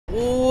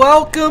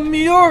Welcome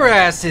your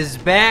asses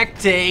back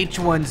to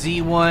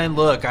H1Z1.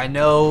 Look, I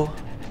know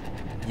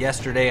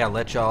yesterday I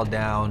let y'all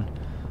down.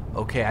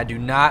 Okay, I do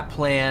not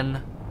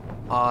plan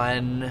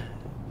on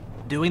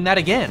doing that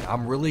again.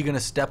 I'm really going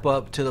to step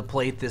up to the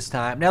plate this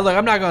time. Now, look,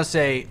 I'm not going to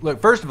say... Look,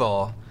 first of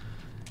all,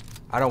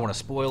 I don't want to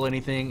spoil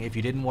anything. If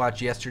you didn't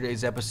watch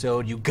yesterday's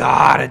episode, you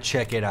gotta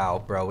check it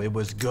out, bro. It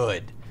was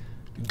good.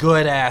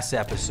 Good-ass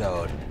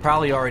episode.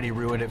 Probably already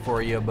ruined it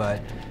for you,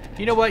 but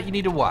you know what? You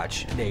need to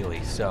watch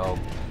daily, so...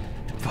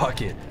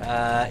 Fuck it.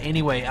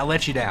 Anyway, I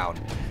let you down.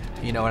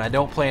 You know, and I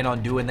don't plan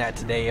on doing that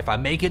today. If I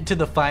make it to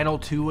the final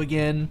two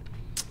again,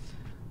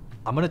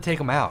 I'm gonna take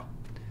them out.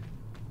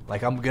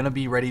 Like, I'm gonna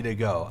be ready to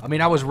go. I mean,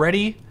 I was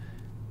ready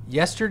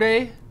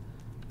yesterday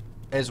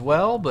as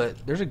well,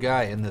 but there's a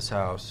guy in this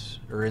house,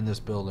 or in this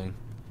building.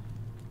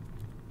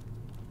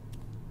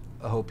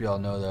 I hope y'all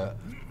know that.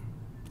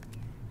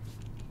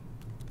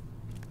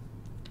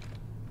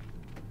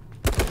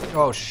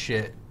 Oh,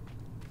 shit.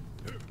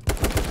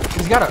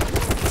 He's got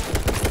a...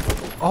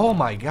 Oh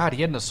my god,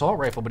 he had an assault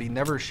rifle, but he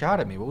never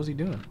shot at me. What was he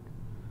doing?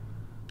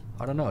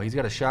 I don't know. He's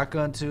got a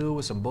shotgun too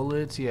with some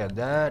bullets. He had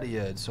that. He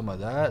had some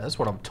of that. That's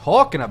what I'm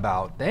talking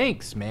about.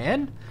 Thanks,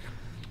 man.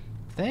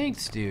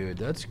 Thanks, dude.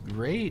 That's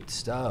great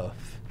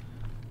stuff.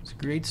 It's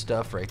great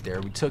stuff right there.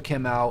 We took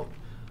him out.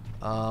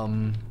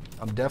 I'm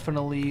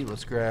definitely...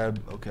 Let's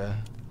grab... Okay.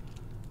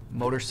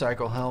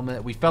 Motorcycle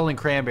helmet. We fell in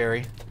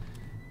Cranberry,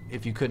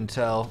 if you couldn't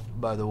tell,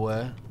 by the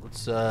way.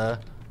 Let's...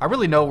 I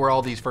really know where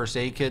all these first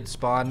aid kits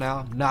spawn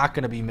now. Not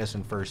gonna be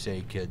missing first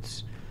aid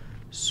kits.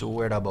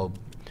 Swear to Bob.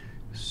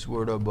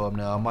 Swear to Bob.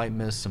 Now I might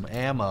miss some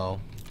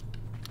ammo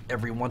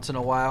every once in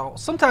a while.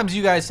 Sometimes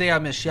you guys say I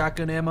miss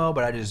shotgun ammo,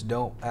 but I just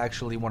don't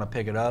actually want to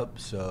pick it up.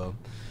 So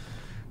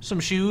some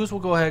shoes.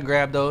 We'll go ahead and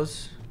grab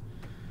those.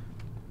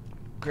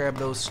 Grab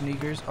those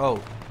sneakers.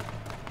 Oh,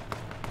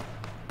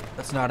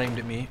 that's not aimed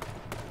at me.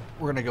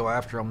 We're gonna go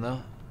after them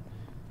though.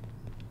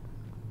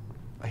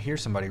 I hear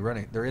somebody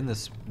running. They're in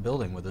this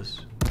building with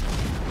us.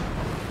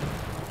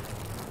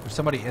 There's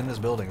somebody in this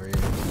building right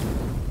here.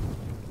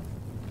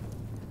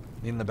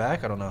 In the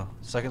back? I don't know.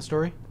 Second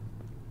story?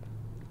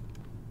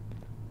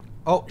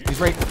 Oh, he's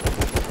right.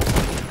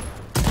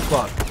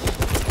 Fuck.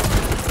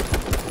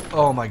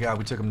 Oh my god,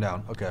 we took him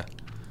down. Okay.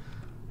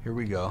 Here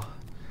we go.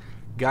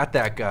 Got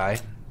that guy.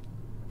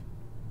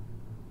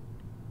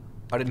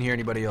 I didn't hear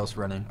anybody else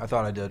running. I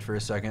thought I did for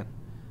a second.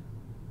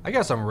 I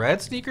got some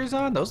red sneakers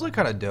on. Those look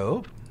kind of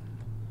dope.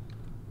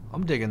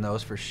 I'm digging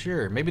those for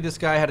sure. Maybe this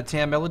guy had a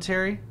TAM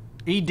military?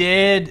 He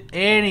did.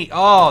 And he...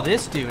 Oh,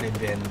 this dude had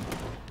been...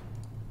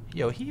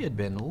 Yo, he had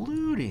been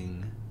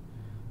looting.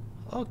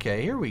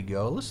 Okay, here we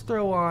go. Let's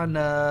throw on...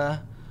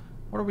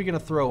 what are we going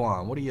to throw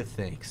on? What do you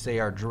think? Say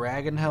our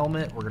dragon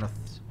helmet. We're going to...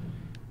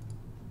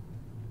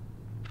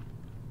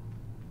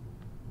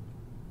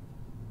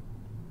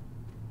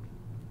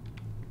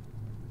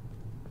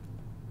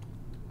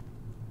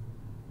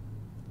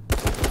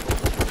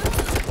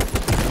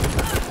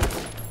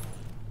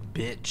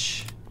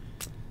 Bitch.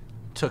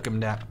 Took him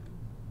down.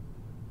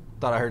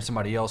 Thought I heard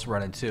somebody else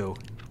running too.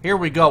 Here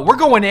we go. We're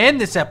going to end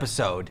this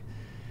episode.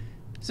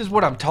 This is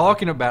what I'm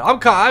talking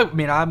about.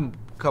 I'm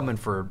coming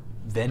for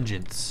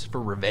vengeance, for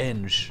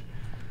revenge.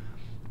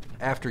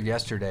 After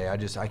yesterday,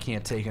 I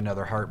can't take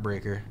another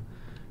heartbreaker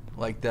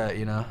like that,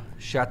 you know.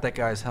 Shot that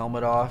guy's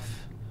helmet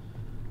off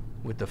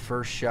with the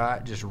first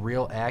shot, just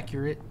real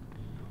accurate.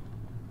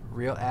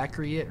 Real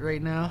accurate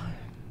right now.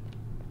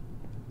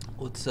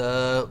 Let's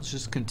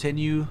just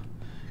continue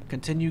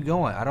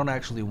going. I don't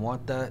actually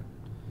want that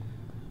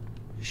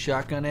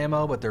shotgun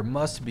ammo, but there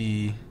must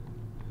be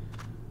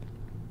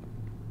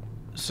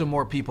some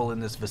more people in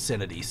this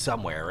vicinity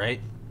somewhere, right?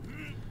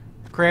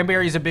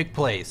 Cranberry's a big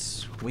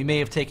place. We may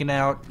have taken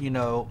out, you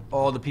know,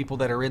 all the people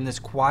that are in this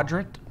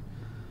quadrant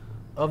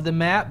of the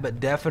map, but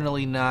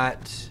definitely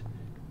not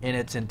in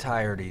its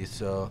entirety.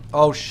 So,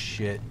 oh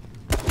shit.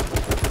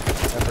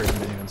 That person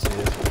didn't even see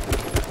it.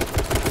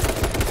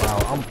 Wow,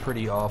 I'm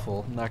pretty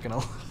awful. I'm not gonna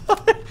lie.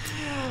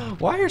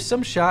 Why are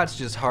some shots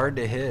just hard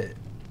to hit?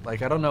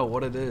 Like, I don't know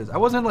what it is. I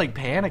wasn't like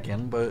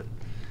panicking, but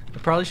I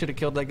probably should have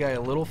killed that guy a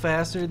little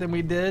faster than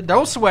we did.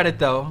 Don't sweat it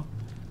though.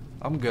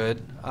 I'm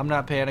good. I'm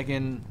not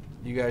panicking.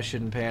 You guys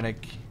shouldn't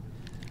panic.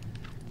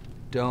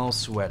 Don't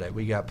sweat it.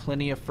 We got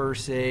plenty of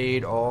first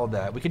aid, all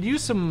that. We could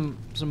use some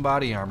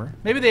body armor.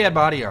 Maybe they had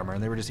body armor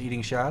and they were just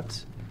eating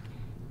shots.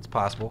 It's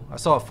possible. I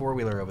saw a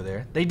four-wheeler over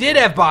there. They did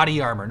have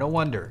body armor. No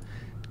wonder.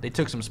 They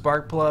took some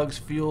spark plugs,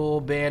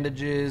 fuel,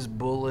 bandages,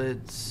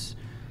 bullets,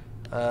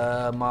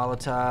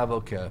 Molotov.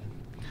 Okay.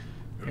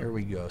 Here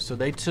we go. So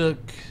they took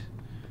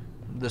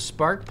the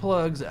spark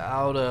plugs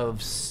out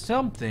of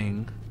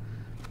something.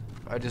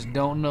 I just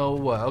don't know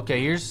what.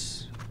 Okay,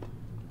 here's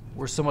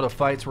where some of the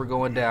fights were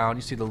going down.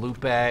 You see the loot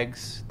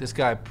bags. This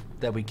guy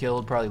that we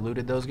killed probably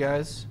looted those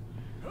guys.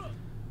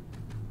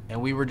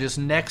 And we were just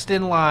next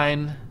in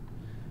line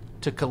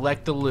to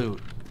collect the loot.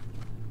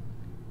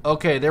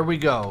 Okay, there we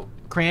go.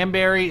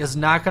 Cranberry is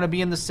not going to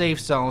be in the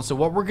safe zone. So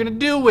what we're going to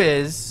do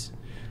is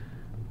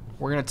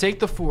we're going to take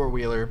the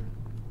four-wheeler,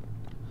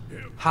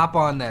 hop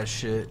on that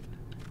shit,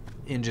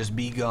 and just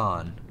be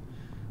gone.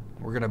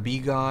 We're gonna be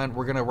gone.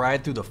 We're gonna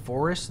ride through the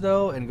forest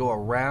though and go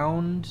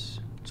around.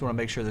 Just want to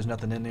make sure there's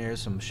nothing in there.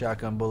 Some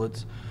shotgun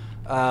bullets.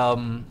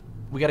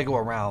 We gotta go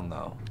around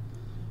though.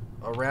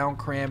 Around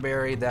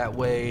Cranberry. That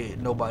way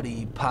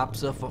nobody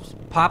pops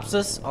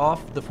us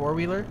off the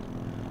four-wheeler.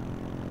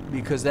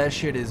 Because that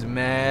shit is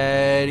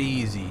mad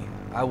easy.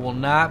 I will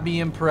not be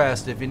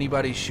impressed if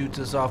anybody shoots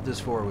us off this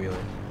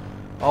four-wheeler.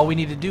 All we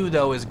need to do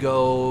though is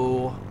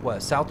go,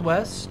 what,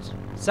 southwest?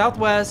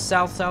 Southwest,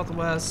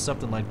 southwest,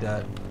 something like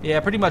that. Yeah,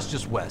 pretty much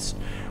just west.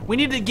 We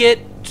need to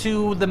get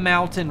to the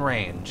mountain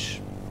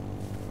range.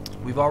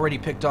 We've already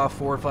picked off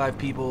 4 or 5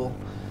 people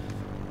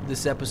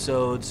this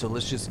episode, so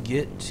let's just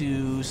get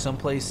to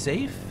someplace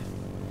safe.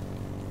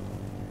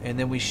 And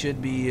then we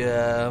should be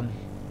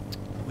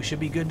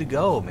good to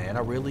go, man.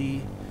 I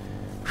really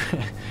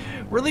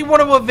really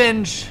want to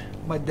avenge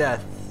my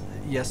death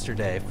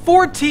yesterday.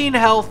 14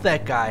 health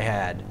that guy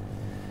had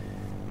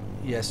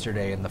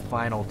yesterday in the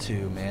final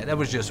 2, man. That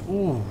was just,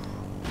 ooh.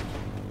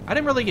 I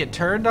didn't really get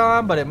turned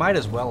on, but it might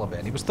as well have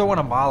been. He was throwing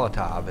a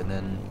Molotov, and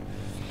then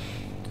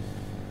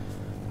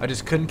I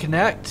just couldn't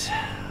connect.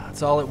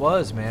 That's all it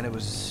was, man. It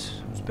was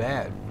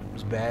bad. It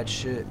was bad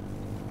shit.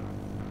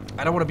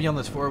 I don't want to be on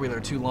this four-wheeler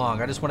too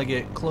long. I just want to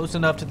get close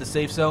enough to the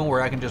safe zone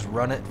where I can just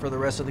run it for the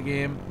rest of the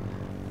game.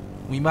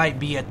 We might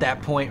be at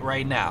that point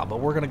right now, but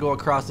we're going to go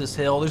across this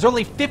hill. There's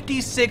only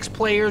 56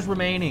 players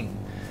remaining.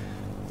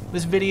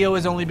 This video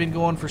has only been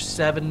going for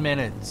 7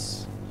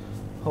 minutes.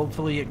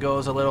 Hopefully it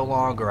goes a little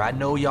longer. I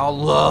know y'all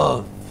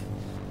love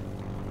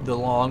the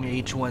long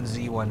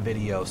H1Z1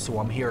 video, so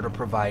I'm here to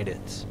provide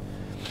it.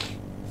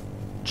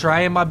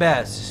 Trying my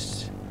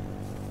best.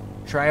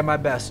 Trying my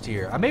best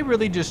here. I may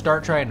really just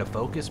start trying to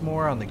focus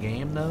more on the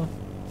game, though.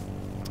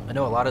 I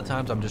know a lot of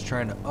times I'm just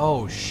trying to...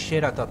 Oh,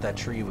 shit, I thought that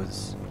tree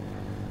was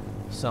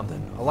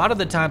something. A lot of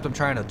the times I'm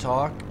trying to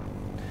talk.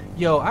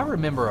 Yo, I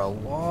remember a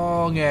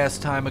long-ass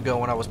time ago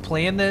when I was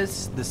playing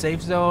this, the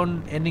safe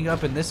zone ending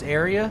up in this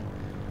area.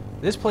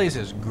 This place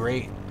is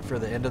great for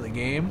the end of the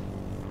game.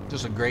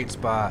 Just a great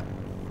spot.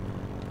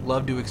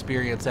 Love to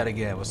experience that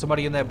again. Was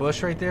somebody in that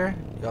bush right there?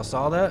 Y'all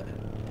saw that?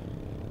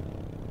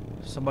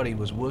 Somebody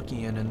was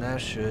Wookieing in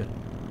that shit.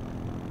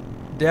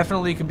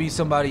 Definitely could be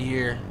somebody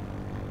here.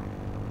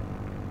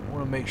 I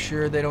want to make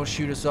sure they don't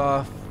shoot us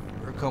off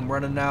or come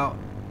running out.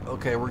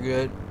 Okay, we're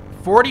good.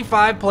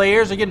 45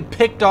 players are getting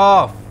picked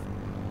off.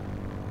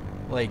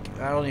 Like,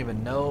 I don't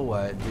even know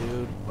what,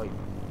 dude. Like,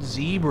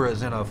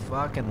 zebras in a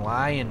fucking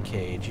lion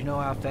cage. You know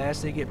how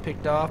fast they get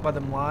picked off by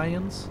them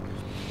lions?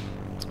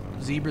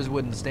 Zebras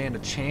wouldn't stand a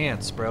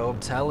chance, bro. I'm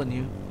telling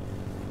you.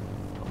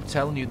 I'm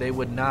telling you, they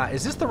would not.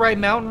 Is this the right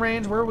mountain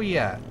range? Where are we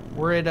at?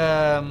 We're at,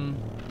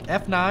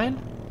 F9?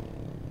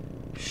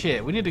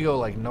 Shit, we need to go,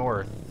 like,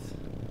 north.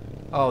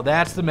 Oh,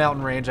 that's the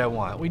mountain range I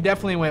want. We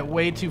definitely went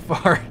way too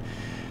far.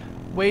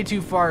 Way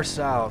too far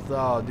south.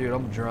 Oh, dude,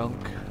 I'm drunk.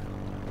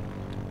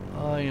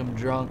 I am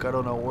drunk. I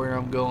don't know where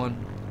I'm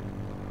going.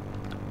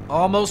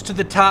 Almost to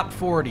the top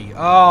 40.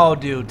 Oh,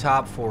 dude,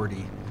 top 40.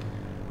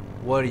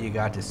 What do you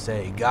got to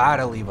say?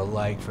 Gotta leave a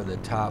like for the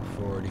top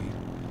 40.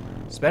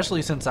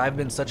 Especially since I've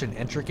been such an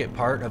intricate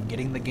part of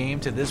getting the game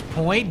to this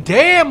point.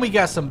 Damn, we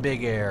got some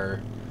big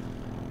air.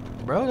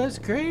 Bro, that's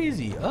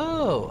crazy.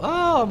 Oh,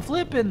 I'm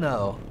flipping,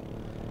 though.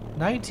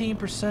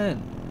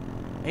 19%.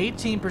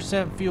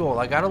 18% fuel.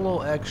 I got a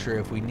little extra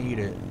if we need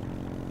it.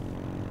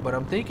 But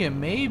I'm thinking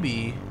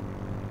maybe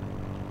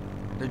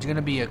there's going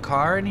to be a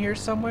car in here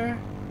somewhere.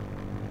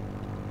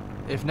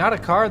 If not a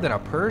car, then a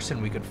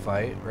person we could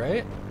fight,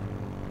 right?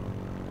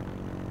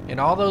 In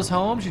all those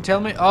homes, you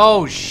telling me?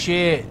 Oh,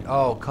 shit.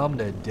 Oh, come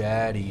to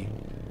daddy.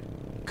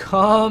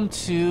 Come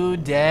to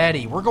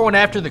daddy. We're going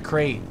after the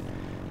crate.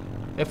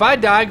 If I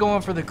die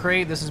going for the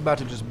crate, this is about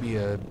to just be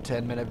a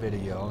 10-minute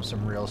video on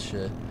some real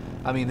shit.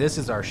 I mean, this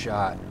is our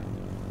shot.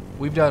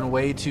 We've done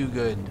way too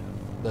good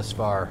thus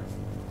far.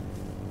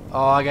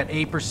 Oh, I got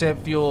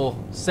 8%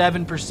 fuel,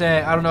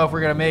 7%. I don't know if we're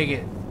going to make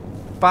it.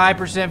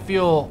 5%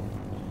 fuel.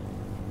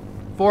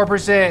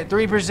 4%,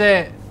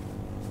 3%.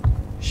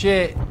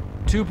 Shit,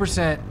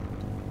 2%.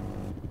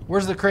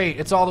 Where's the crate?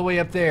 It's all the way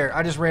up there.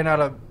 I just ran out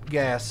of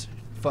gas.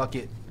 Fuck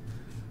it.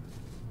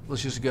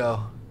 Let's just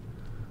go.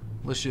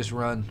 Let's just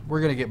run.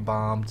 We're going to get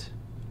bombed.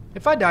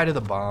 If I die to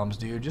the bombs,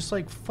 dude, just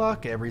like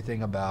fuck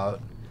everything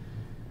about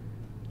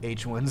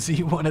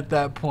H1Z1 at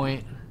that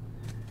point.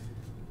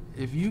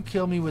 If you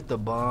kill me with the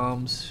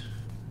bombs...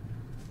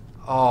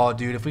 Oh,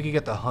 dude, if we could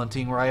get the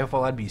hunting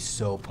rifle, I'd be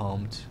so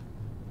pumped.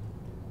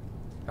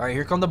 Alright,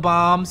 here come the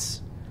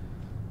bombs.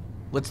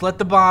 Let's let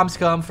the bombs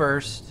come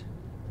first.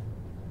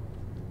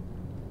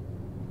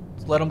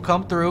 Let's let them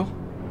come through.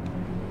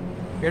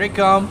 Here they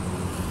come.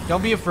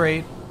 Don't be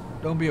afraid.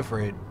 Don't be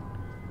afraid.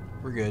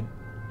 We're good.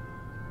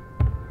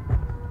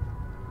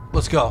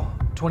 Let's go.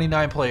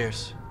 29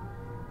 players.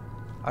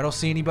 I don't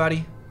see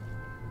anybody.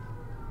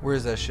 Where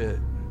is that shit?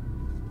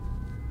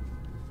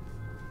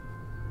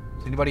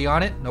 Is anybody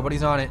on it?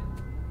 Nobody's on it.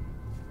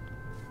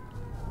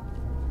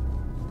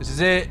 This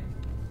is it.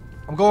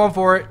 I'm going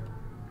for it.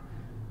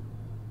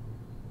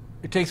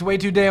 It takes way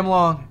too damn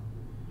long.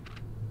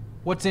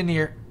 What's in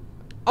here?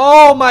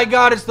 Oh my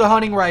god, it's the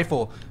hunting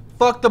rifle.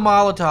 Fuck the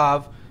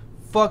Molotov.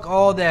 Fuck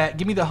all that.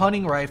 Give me the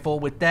hunting rifle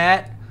with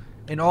that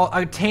and all.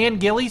 A tan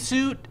ghillie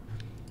suit.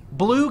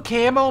 Blue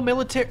camo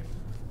military.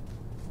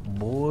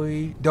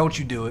 Boy, don't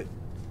you do it.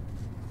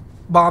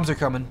 Bombs are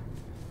coming.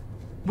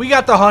 We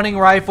got the hunting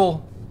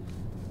rifle.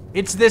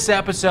 It's this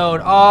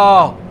episode.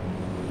 Oh.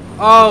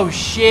 Oh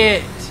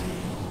shit.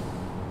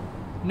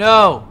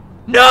 No.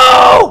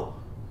 No!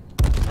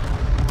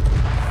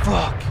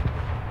 Fuck.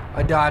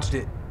 I dodged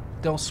it.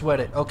 Don't sweat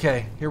it.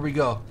 Okay, here we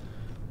go.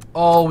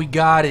 Oh, we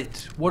got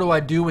it. What do I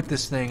do with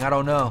this thing? I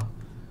don't know.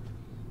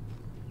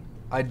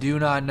 I do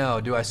not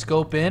know. Do I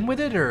scope in with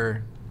it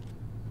or...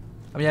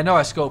 I mean, I know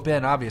I scope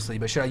in, obviously,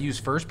 but should I use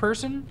first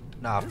person?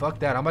 Nah, fuck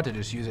that. I'm about to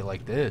just use it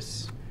like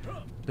this.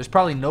 There's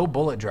probably no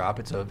bullet drop.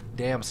 It's a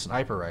damn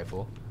sniper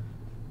rifle.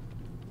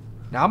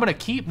 Now, I'm going to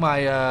keep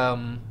my...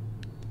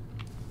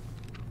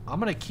 I'm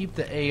going to keep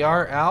the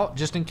AR out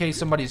just in case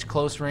somebody's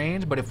close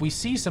range, but if we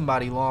see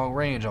somebody long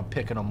range, I'm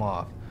picking them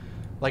off.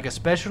 Like,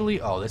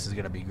 especially... Oh, this is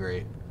going to be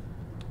great.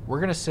 We're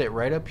going to sit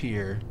right up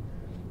here,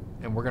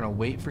 and we're going to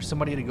wait for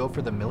somebody to go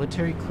for the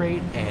military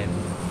crate and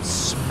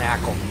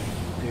smack them.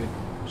 Dude,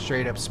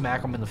 straight up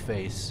smack them in the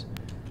face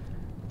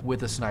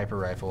with a sniper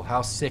rifle.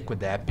 How sick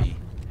would that be?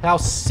 How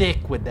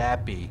sick would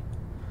that be?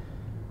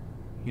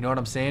 You know what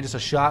I'm saying? Just a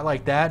shot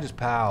like that, just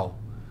pow.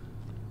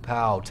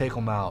 Pow, take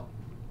them out.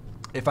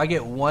 If I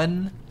get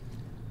one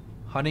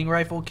hunting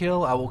rifle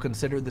kill, I will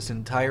consider this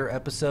entire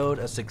episode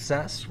a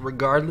success,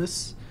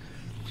 regardless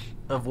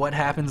of what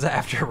happens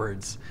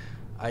afterwards.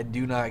 I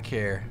do not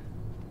care.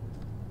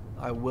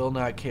 I will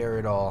not care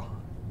at all.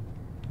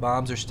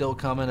 Bombs are still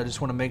coming. I just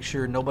want to make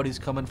sure nobody's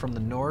coming from the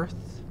north.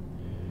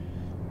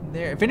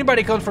 There. If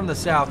anybody comes from the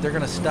south, they're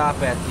going to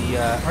stop at the...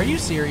 Are you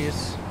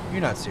serious? You're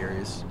not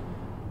serious.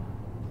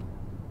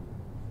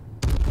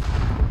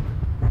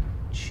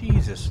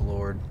 Jesus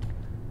Lord.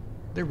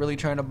 They're really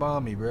trying to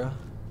bomb me, bro.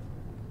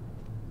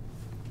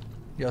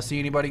 Y'all see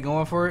anybody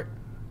going for it?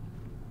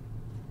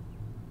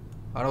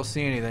 I don't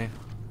see anything.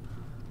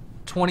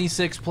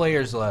 26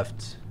 players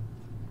left.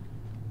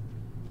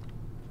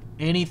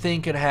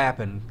 Anything could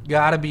happen.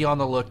 Gotta be on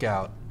the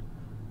lookout.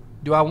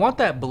 Do I want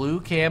that blue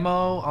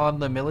camo on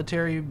the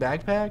military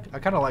backpack? I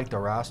kind of like the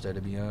Rasta,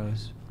 to be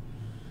honest.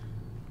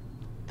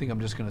 I think I'm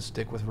just gonna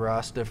stick with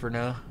Rasta for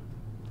now.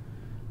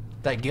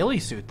 That ghillie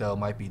suit, though,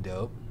 might be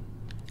dope.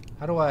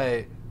 How do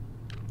I...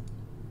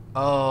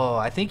 Oh,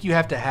 I think you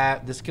have to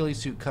have... This ghillie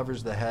suit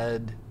covers the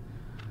head.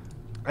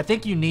 I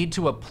think you need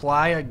to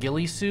apply a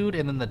ghillie suit,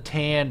 and then the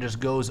tan just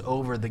goes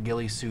over the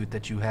ghillie suit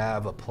that you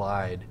have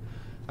applied.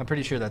 I'm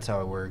pretty sure that's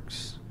how it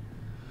works.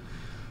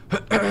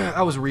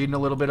 I was reading a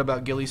little bit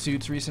about ghillie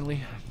suits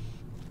recently.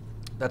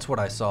 That's what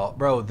I saw.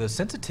 Bro, the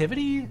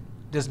sensitivity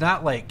does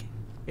not, like...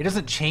 It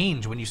doesn't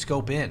change when you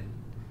scope in.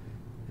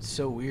 It's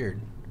so weird.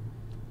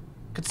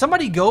 Could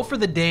somebody go for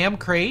the damn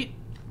crate?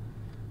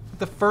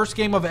 The first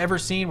game I've ever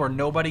seen where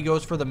nobody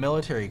goes for the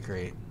military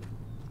crate.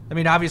 I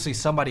mean, obviously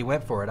somebody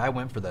went for it. I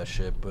went for that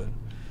shit, but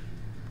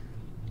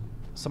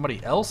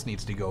somebody else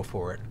needs to go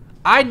for it.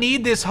 I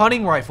need this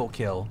hunting rifle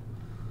kill.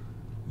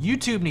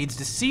 YouTube needs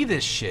to see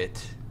this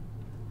shit.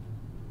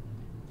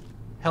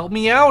 Help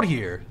me out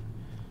here.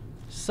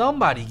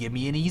 Somebody give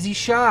me an easy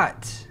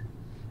shot.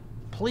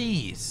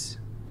 Please.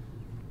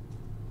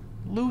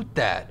 Loot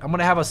that. I'm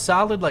gonna have a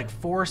solid like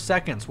 4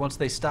 seconds once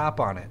they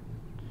stop on it.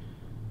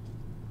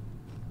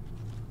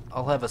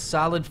 I'll have a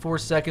solid 4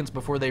 seconds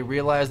before they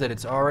realize that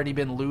it's already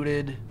been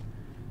looted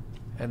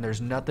and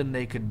there's nothing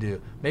they could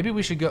do. Maybe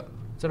we should go...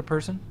 Is that a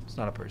person? It's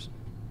not a person.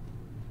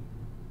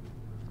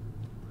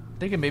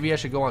 Thinking maybe I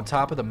should go on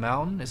top of the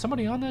mountain. Is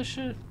somebody on that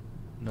shit?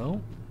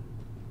 No.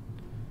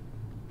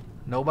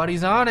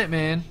 Nobody's on it,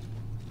 man.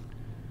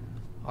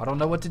 I don't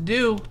know what to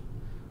do.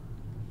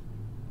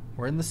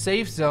 We're in the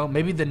safe zone.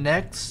 Maybe the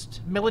next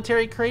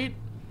military crate?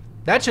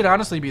 That should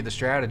honestly be the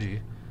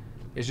strategy.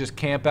 Is just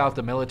camp out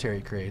the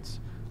military crates.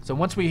 So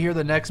once we hear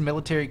the next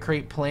military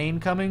crate plane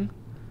coming,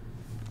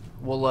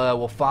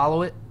 we'll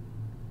follow it.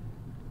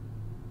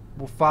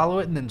 We'll follow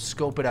it and then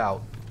scope it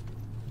out.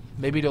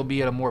 Maybe it'll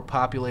be in a more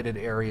populated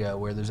area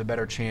where there's a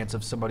better chance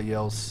of somebody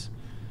else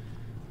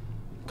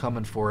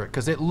coming for it.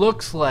 Because it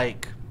looks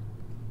like,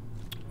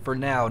 for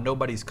now,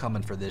 nobody's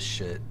coming for this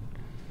shit.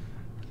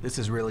 This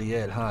is really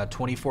it, huh?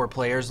 24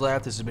 players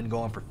left. This has been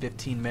going for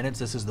 15 minutes.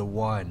 This is the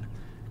one.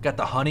 Got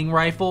the hunting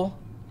rifle.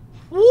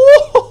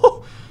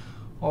 Woo!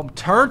 I'm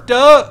turned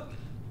up.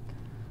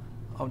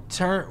 I'm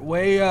turned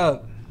way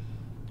up.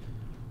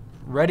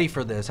 Ready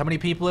for this. How many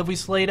people have we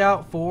slayed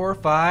out? 4,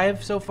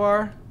 5 so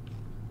far?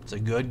 It's a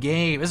good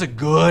game. It's a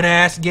good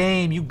ass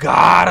game. You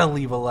gotta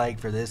leave a like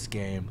for this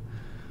game.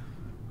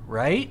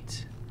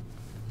 Right?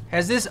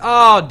 Has this...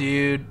 Oh,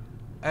 dude.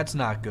 That's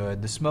not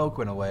good. The smoke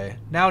went away.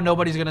 Now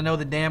nobody's gonna know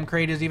the damn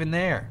crate is even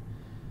there.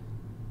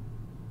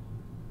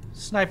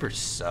 Sniper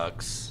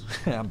sucks.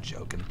 I'm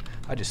joking.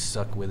 I just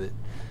suck with it.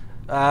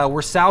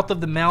 We're south of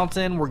the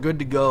mountain. We're good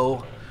to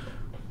go.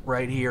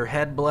 Right here.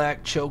 Head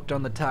black, choked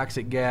on the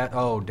toxic gas.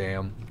 Oh,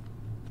 damn.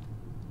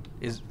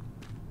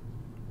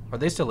 Are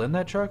they still in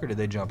that truck or did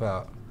they jump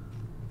out?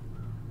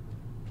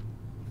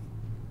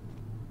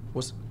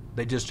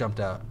 They just jumped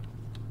out.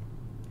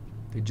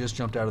 They just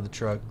jumped out of the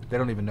truck. They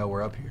don't even know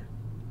we're up here.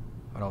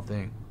 I don't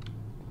think.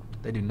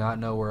 They do not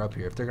know we're up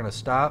here. If they're gonna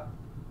stop,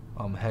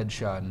 I'm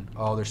headshotting.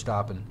 Oh, they're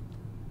stopping.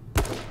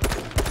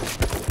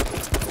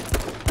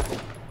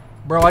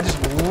 Bro, I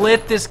just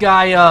lit this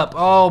guy up.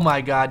 Oh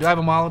my god. Do I have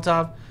a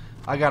Molotov?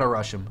 I gotta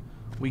rush him.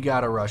 We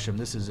gotta rush him.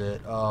 This is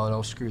it. Oh,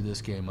 don't screw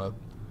this game up.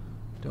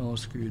 Don't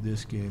screw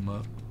this game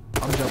up.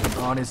 I'm jumping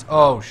on his...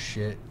 Oh,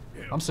 shit.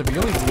 I'm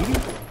severely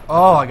bleeding?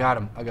 Oh, I got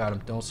him. I got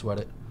him. Don't sweat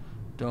it.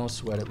 Don't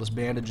sweat it. Let's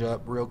bandage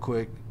up real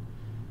quick.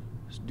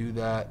 Let's do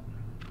that.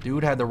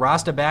 Dude had the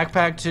Rasta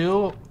backpack,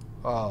 too.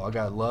 Oh, I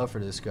got love for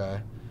this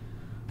guy.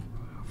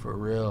 For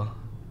real.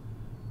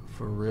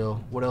 For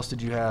real. What else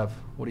did you have?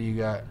 What do you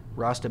got?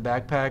 Rasta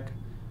backpack?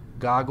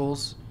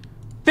 Goggles?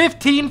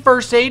 15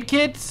 first aid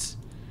kits?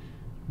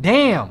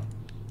 Damn.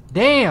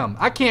 Damn.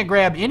 I can't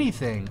grab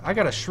anything. I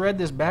gotta shred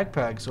this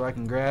backpack so I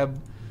can grab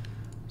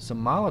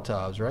some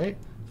Molotovs, right?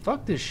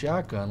 Fuck this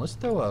shotgun. Let's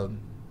throw a...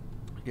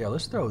 Yeah,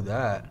 let's throw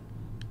that.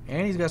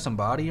 And he's got some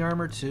body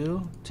armor,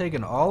 too.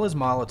 Taking all his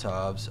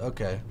Molotovs.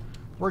 Okay.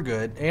 We're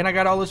good. And I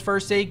got all his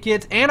first aid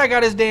kits. And I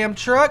got his damn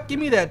truck. Give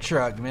me that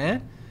truck,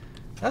 man.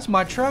 That's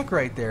my truck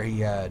right there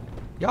he had.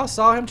 Y'all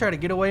saw him try to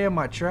get away in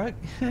my truck?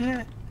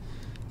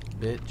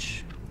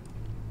 Bitch.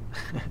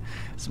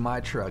 It's my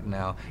truck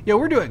now. Yo,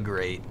 we're doing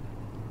great.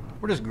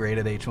 We're just great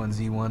at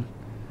H1Z1.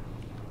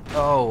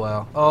 Oh,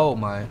 well. Oh,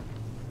 my.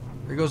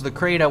 There goes the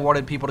crate I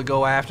wanted people to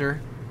go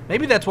after.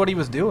 Maybe that's what he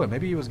was doing.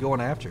 Maybe he was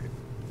going after it.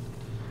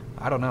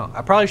 I don't know.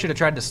 I probably should have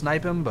tried to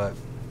snipe him, but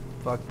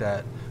fuck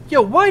that.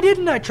 Yo, why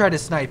didn't I try to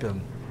snipe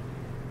him?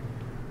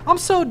 I'm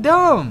so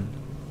dumb.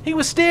 He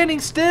was standing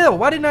still.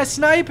 Why didn't I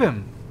snipe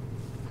him?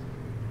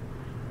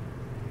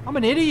 I'm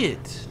an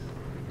idiot.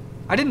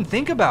 I didn't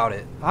think about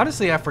it.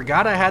 Honestly, I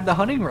forgot I had the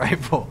hunting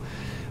rifle.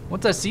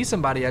 Once I see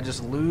somebody, I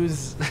just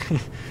lose...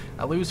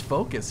 I lose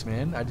focus,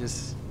 man. I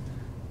just...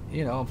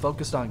 You know, I'm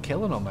focused on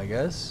killing them, I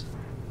guess.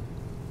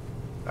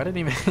 I didn't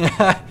even...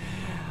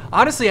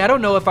 Honestly, I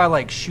don't know if I,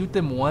 like, shoot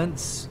them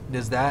once,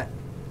 does that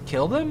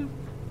kill them?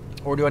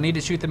 Or do I need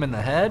to shoot them in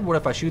the head? What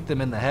if I shoot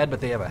them in the head,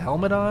 but they have a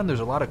helmet on? There's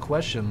a lot of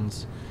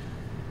questions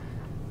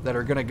that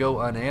are going to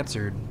go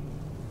unanswered.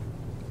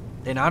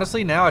 And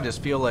honestly, now I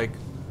just feel like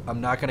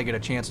I'm not going to get a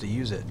chance to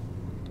use it.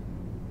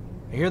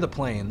 I hear the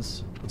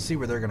planes. Let's see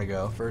where they're going to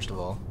go, first of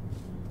all.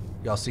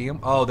 Y'all see them?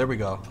 Oh, there we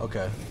go.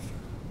 Okay.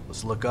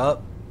 Let's look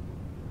up.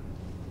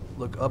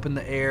 Look up in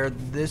the air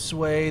this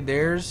way.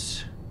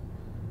 There's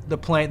the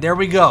plane. There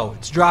we go.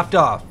 It's dropped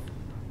off.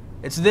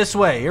 It's this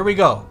way. Here we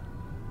go.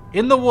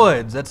 In the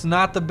woods. That's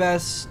not the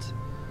best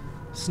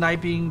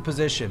sniping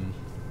position.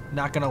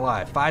 Not gonna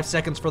lie. 5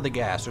 seconds for the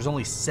gas. There's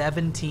only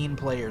 17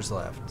 players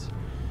left.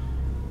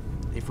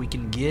 If we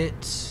can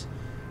get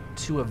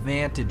to a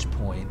vantage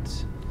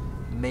point,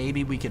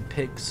 maybe we could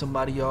pick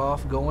somebody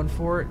off going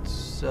for it.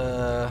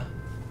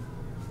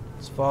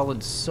 It's fallen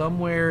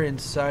somewhere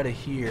inside of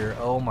here.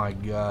 Oh my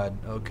god.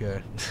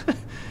 Okay.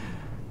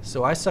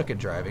 So I suck at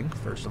driving,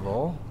 first of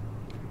all.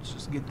 Let's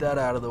just get that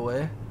out of the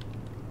way.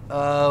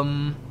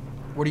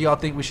 Where do y'all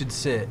think we should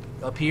sit?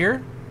 Up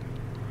here?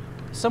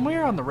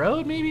 Somewhere on the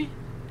road, maybe?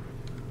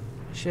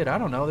 Shit, I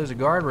don't know. There's a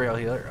guardrail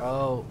here.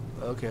 Oh,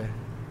 okay.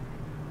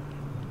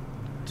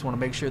 Just want to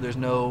make sure there's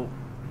no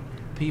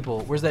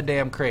people. Where's that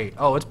damn crate?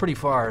 Oh, it's pretty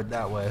far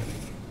that way.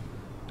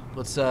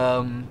 Let's,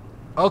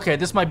 okay,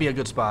 this might be a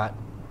good spot.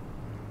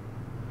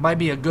 Might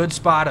be a good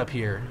spot up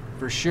here.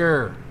 For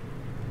sure.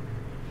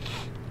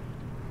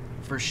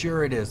 For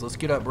sure it is. Let's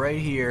get up right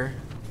here.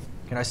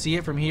 Can I see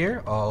it from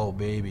here? Oh,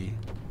 baby.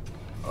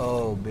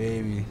 Oh,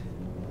 baby.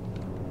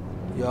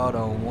 Y'all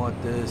don't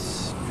want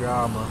this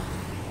drama.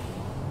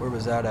 Where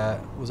was that at?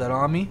 Was that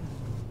on me?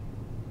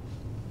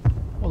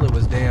 Well, it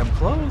was damn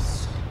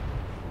close.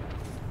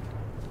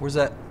 Where's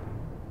that?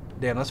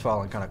 Damn, that's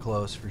falling kind of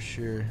close for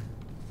sure.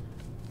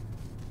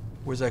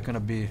 Where's that gonna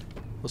be?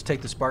 Let's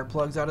take the spark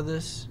plugs out of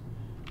this.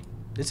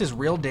 This is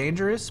real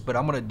dangerous, but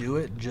I'm gonna do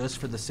it just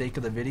for the sake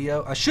of the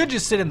video. I should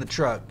just sit in the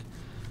truck,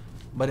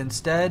 but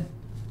instead,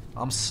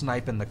 I'm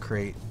sniping the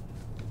crate.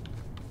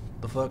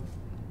 The fuck?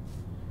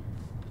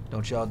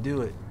 Don't y'all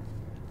do it.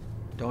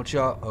 Don't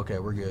y'all? Okay,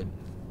 we're good.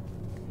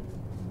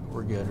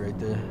 We're good right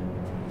there.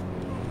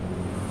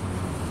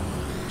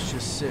 Let's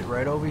just sit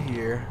right over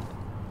here.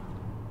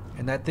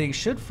 And that thing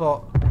should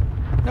fall.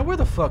 Now where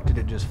the fuck did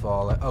it just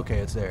fall at? Okay,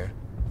 it's there.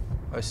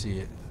 I see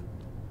it.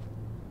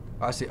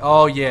 I see.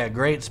 Oh yeah,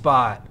 great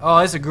spot. Oh,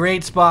 it's a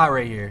great spot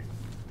right here.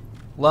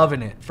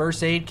 Loving it.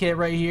 First aid kit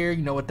right here.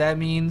 You know what that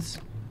means?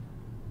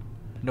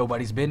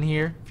 Nobody's been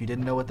here. If you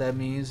didn't know what that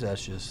means,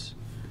 that's just...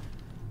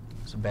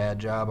 It's a bad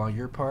job on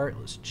your part.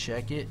 Let's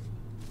check it.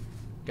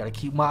 Gotta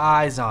keep my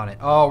eyes on it.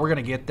 Oh, we're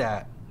gonna get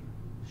that.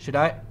 Should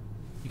I?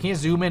 You can't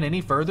zoom in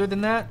any further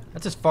than that?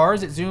 That's as far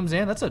as it zooms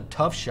in? That's a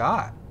tough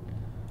shot.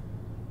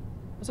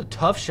 That's a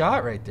tough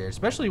shot right there.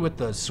 Especially with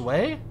the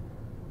sway.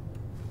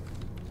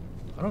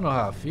 I don't know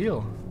how I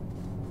feel.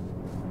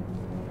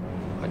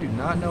 I do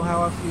not know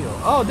how I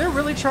feel. Oh, they're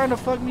really trying to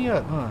fuck me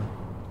up, huh?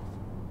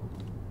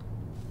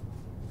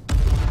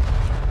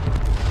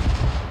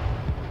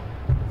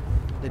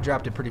 They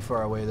dropped it pretty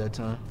far away that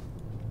time.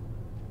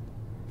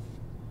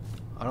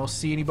 I don't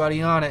see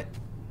anybody on it.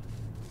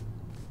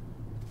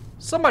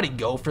 Somebody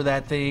go for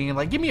that thing.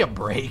 Like, give me a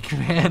break,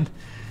 man.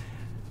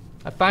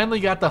 I finally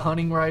got the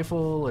hunting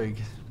rifle. Like,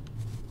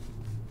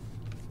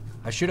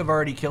 I should have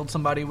already killed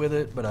somebody with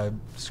it, but I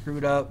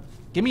screwed up.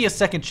 Give me a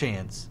second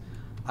chance.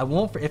 I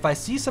won't. If I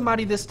see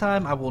somebody this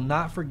time, I will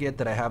not forget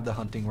that I have the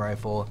hunting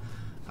rifle.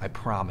 I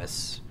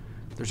promise.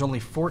 There's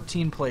only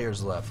 14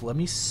 players left. Let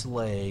me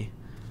slay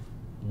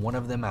one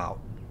of them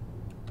out.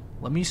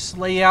 Let me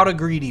slay out a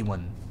greedy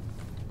one.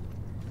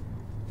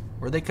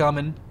 Where are they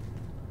coming?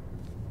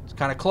 It's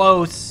kind of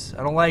close.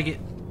 I don't like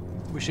it.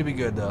 We should be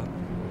good, though.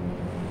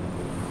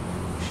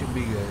 We should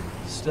be good.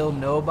 Still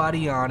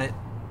nobody on it.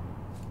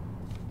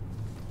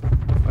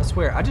 I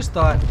swear, I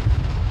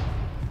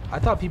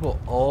thought people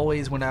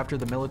always went after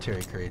the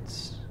military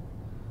crates.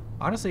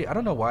 Honestly, I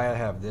don't know why I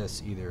have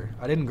this either.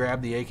 I didn't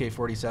grab the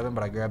AK-47,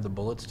 but I grabbed the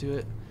bullets to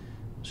it.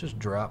 Let's just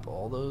drop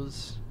all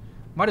those.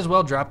 Might as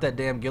well drop that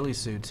damn ghillie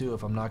suit, too,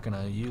 if I'm not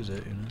going to use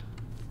it, you know?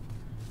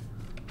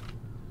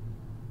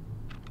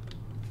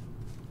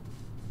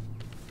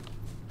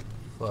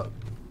 Fuck.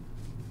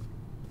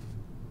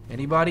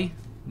 Anybody?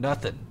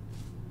 Nothing.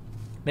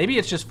 Maybe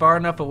it's just far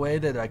enough away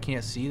that I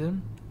can't see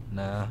them?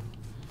 Nah.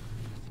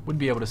 Wouldn't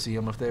be able to see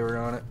them if they were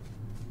on it.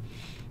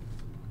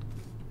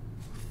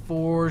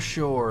 For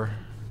sure.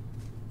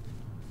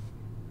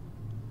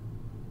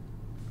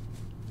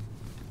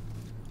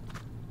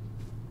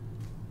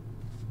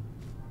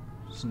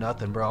 It's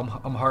nothing, bro.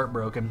 I'm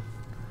heartbroken.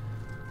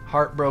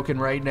 Heartbroken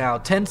right now.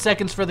 10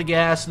 seconds for the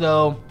gas,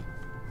 though.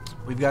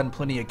 We've gotten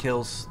plenty of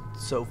kills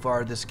so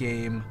far this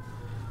game,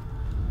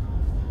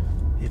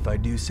 if I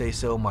do say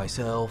so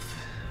myself.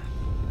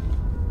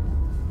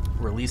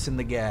 Releasing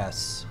the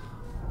gas.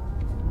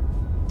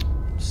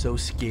 So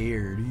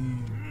scared.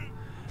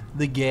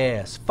 The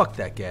gas. Fuck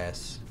that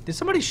gas. Did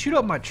somebody shoot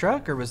up my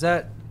truck, or was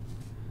that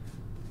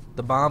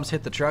the bombs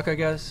hit the truck, I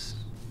guess?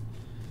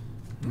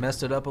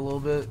 Messed it up a little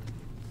bit.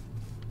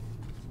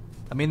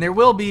 I mean, there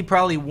will be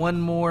probably one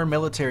more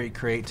military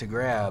crate to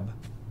grab.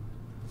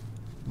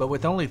 But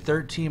with only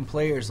 13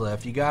 players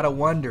left, you gotta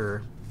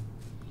wonder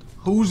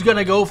who's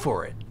gonna go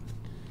for it.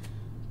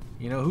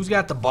 You know, who's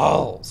got the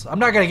balls? I'm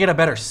not gonna get a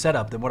better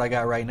setup than what I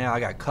got right now. I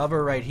got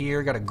cover right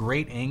here, got a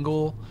great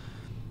angle,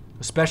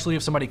 especially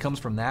if somebody comes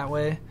from that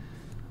way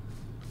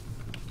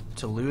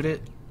to loot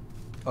it.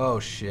 Oh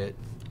shit.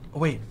 Oh,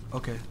 wait,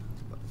 okay.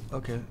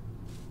 Okay.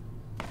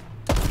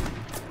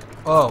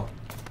 Oh.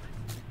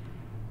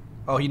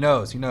 Oh, he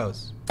knows, he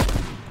knows.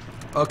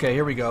 Okay,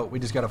 here we go. We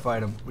just gotta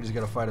fight him. We just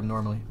gotta fight him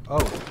normally. Oh,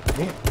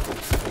 damn.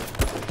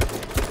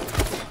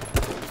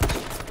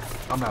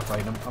 I'm not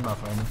fighting him. I'm not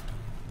fighting him.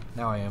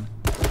 Now I am.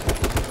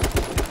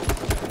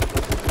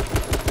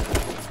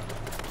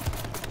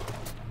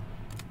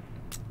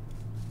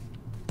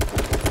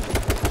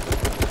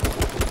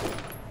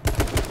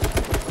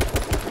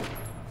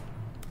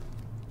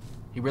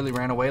 He really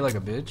ran away like a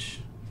bitch?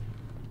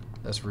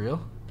 That's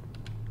real?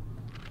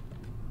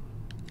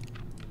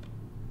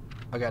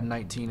 I got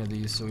 19 of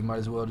these, so we might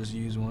as well just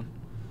use one.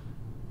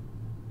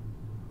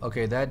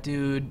 Okay, that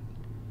dude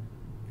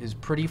is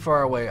pretty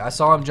far away. I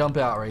saw him jump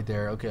out right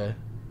there. Okay.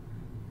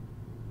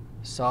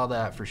 Saw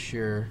that for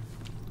sure.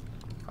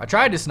 I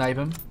tried to snipe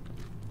him.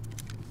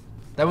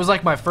 That was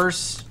like my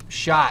first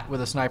shot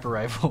with a sniper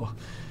rifle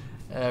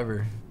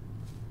ever.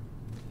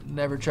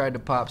 Never tried to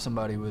pop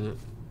somebody with it.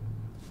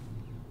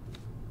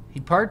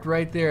 He parked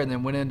right there and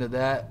then went into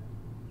that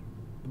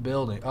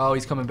building. Oh,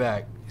 he's coming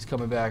back. He's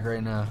coming back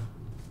right now.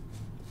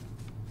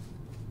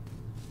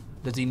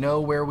 Does he know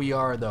where we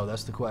are, though?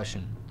 That's the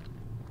question.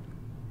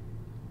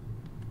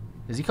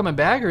 Is he coming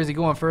back, or is he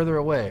going further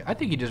away? I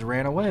think he just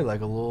ran away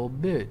like a little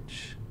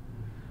bitch.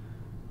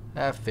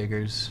 That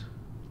figures.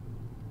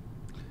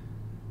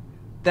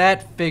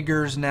 That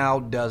figures now,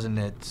 doesn't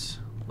it?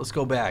 Let's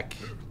go back.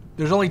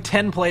 There's only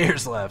 10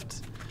 players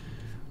left.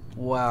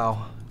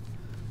 Wow.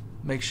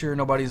 Make sure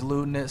nobody's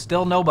looting it.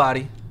 Still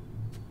nobody.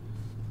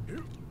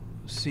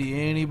 See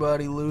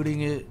anybody looting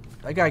it.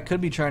 That guy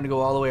could be trying to go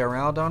all the way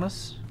around on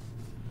us.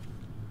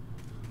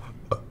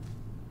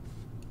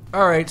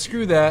 Alright,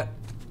 screw that.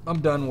 I'm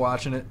done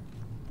watching it.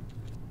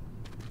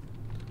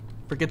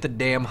 Forget the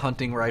damn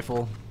hunting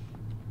rifle.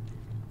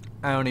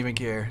 I don't even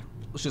care.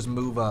 Let's just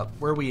move up.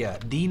 Where are we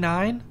at?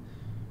 D9?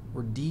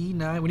 We're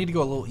D9. We need to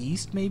go a little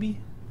east, maybe?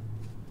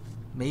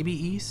 Maybe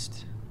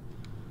east?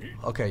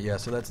 Okay, yeah,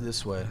 so that's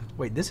this way.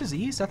 Wait, this is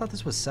east? I thought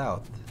this was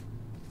south.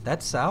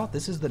 That's south?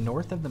 This is the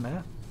north of the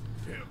map?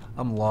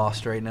 I'm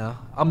lost right now.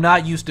 I'm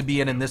not used to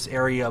being in this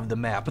area of the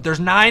map. But there's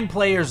 9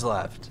 players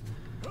left.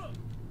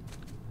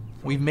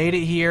 We've made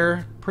it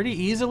here pretty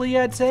easily,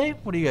 I'd say.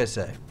 What do you guys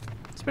say?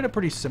 It's been a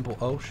pretty simple...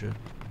 Oh, shit.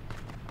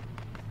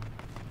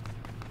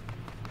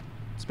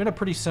 It's been a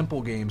pretty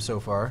simple game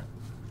so far.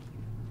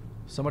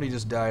 Somebody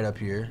just died up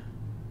here.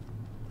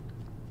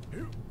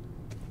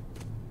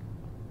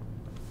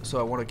 so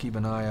I want to keep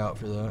an eye out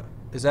for that.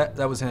 Is that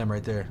was him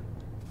right there?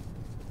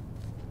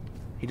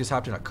 He just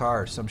hopped in a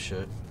car or some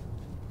shit.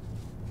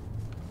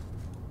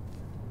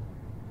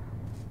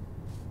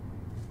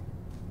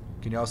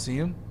 Can y'all see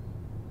him?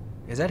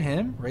 Is that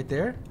him right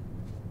there?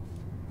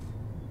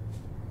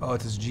 Oh,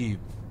 it's his Jeep.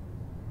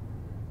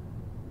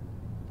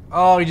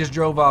 Oh, he just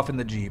drove off in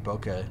the Jeep.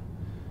 Okay.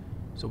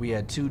 So we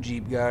had 2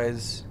 Jeep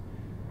guys.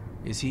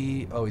 Is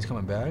he... Oh, he's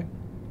coming back?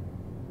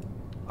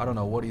 I don't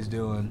know what he's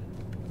doing.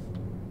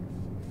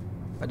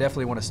 I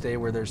definitely want to stay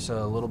where there's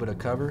a little bit of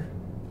cover,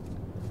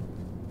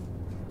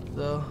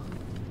 though.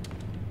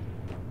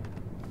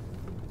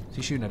 Is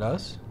he shooting at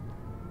us?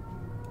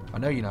 I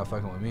know you're not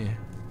fucking with me.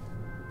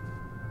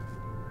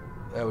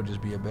 That would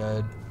just be a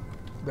bad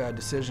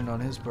decision on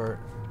his part.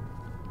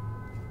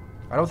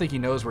 I don't think he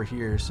knows we're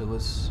here, so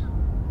let's...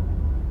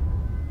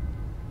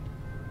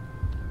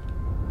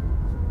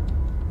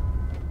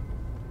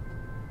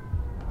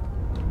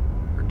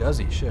 Or does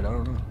he? Shit, I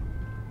don't know.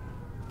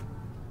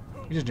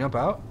 He just jump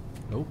out?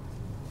 Nope.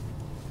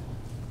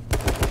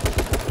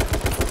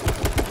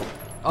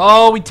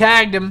 Oh, we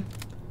tagged him.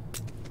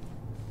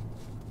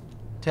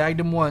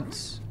 Tagged him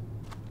once.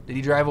 Did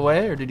he drive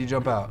away or did he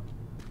jump out?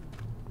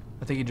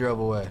 I think he drove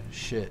away.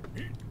 Shit.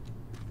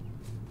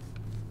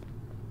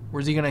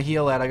 Where's he gonna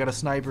heal at? I got a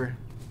sniper.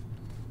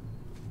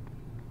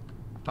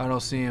 I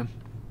don't see him.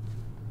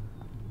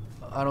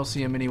 I don't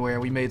see him anywhere.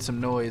 We made some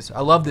noise.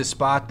 I love this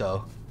spot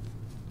though.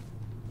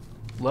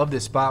 Love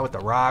this spot with the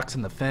rocks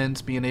and the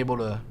fence, being able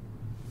to...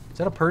 Is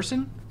that a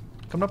person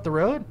coming up the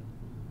road?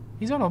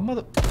 He's on a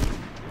mother...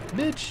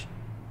 Bitch.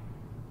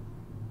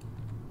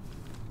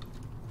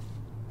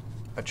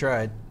 I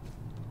tried.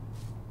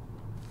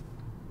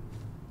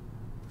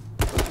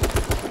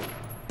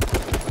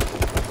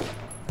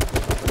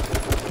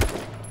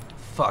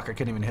 Fuck, I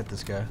couldn't even hit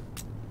this guy.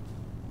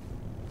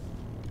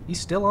 He's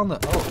still on the...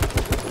 Oh.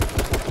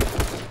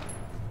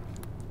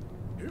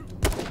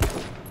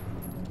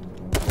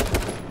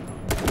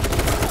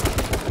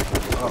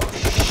 Oh,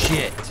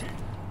 shit.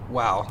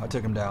 Wow, I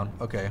took him down.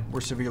 Okay,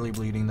 we're severely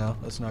bleeding though.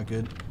 That's not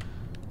good.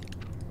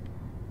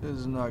 This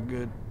is not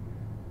good.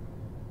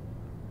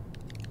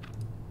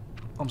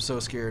 I'm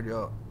so scared,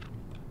 y'all.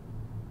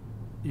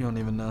 You don't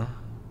even know.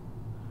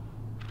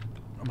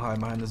 I'm hiding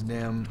behind this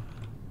damn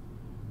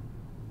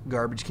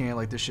garbage can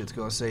like this shit's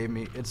gonna save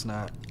me. It's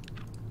not.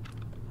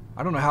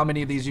 I don't know how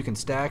many of these you can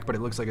stack, but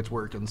it looks like it's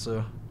working,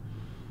 so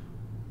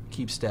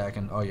keep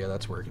stacking. Oh yeah,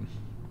 that's working.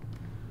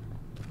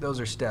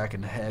 Those are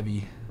stacking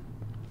heavy.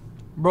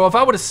 Bro, if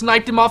I would have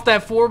sniped him off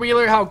that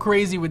 4-wheeler, how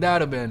crazy would that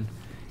have been?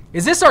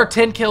 Is this our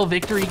 10 kill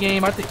victory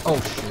game? I think...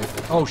 Oh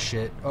shit. Oh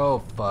shit. Oh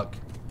fuck.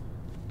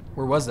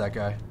 Where was that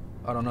guy?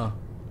 I don't know.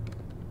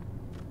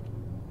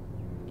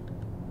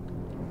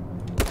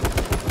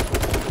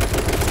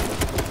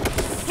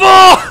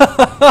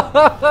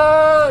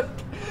 Fuck!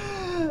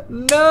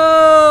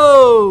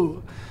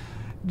 No!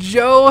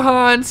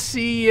 Johan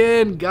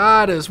CN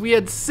got us. We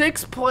had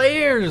 6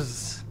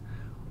 players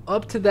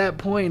up to that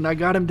point, and I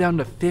got him down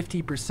to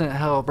 50%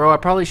 health. Bro, I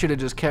probably should have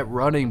just kept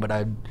running, but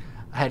I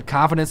had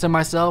confidence in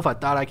myself. I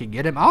thought I could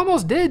get him. I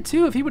almost did,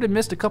 too. If he would have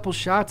missed a couple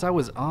shots, I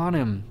was on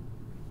him.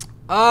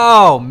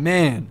 Oh,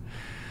 man.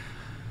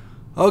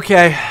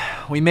 Okay,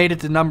 we made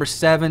it to number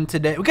 7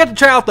 today. We got to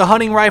try out the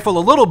hunting rifle a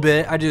little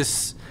bit.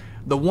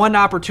 The one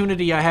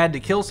opportunity I had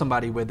to kill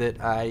somebody with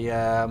it,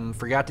 I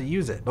forgot to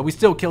use it. But we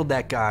still killed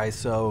that guy,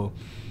 so,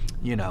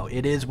 you know,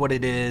 it is what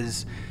it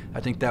is. I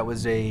think that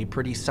was a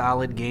pretty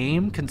solid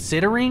game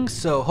considering.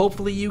 So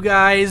hopefully you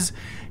guys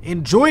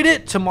enjoyed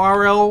it.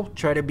 Tomorrow,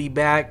 try to be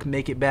back,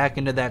 make it back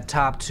into that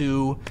top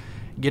 2,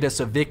 get us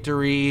a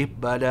victory.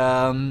 But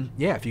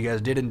yeah, if you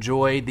guys did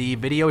enjoy the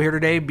video here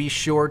today, be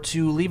sure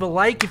to leave a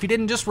like. If you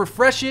didn't, just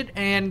refresh it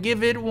and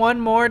give it one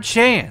more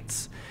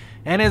chance.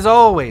 And as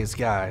always,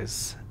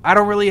 guys, I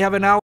don't really have an outro.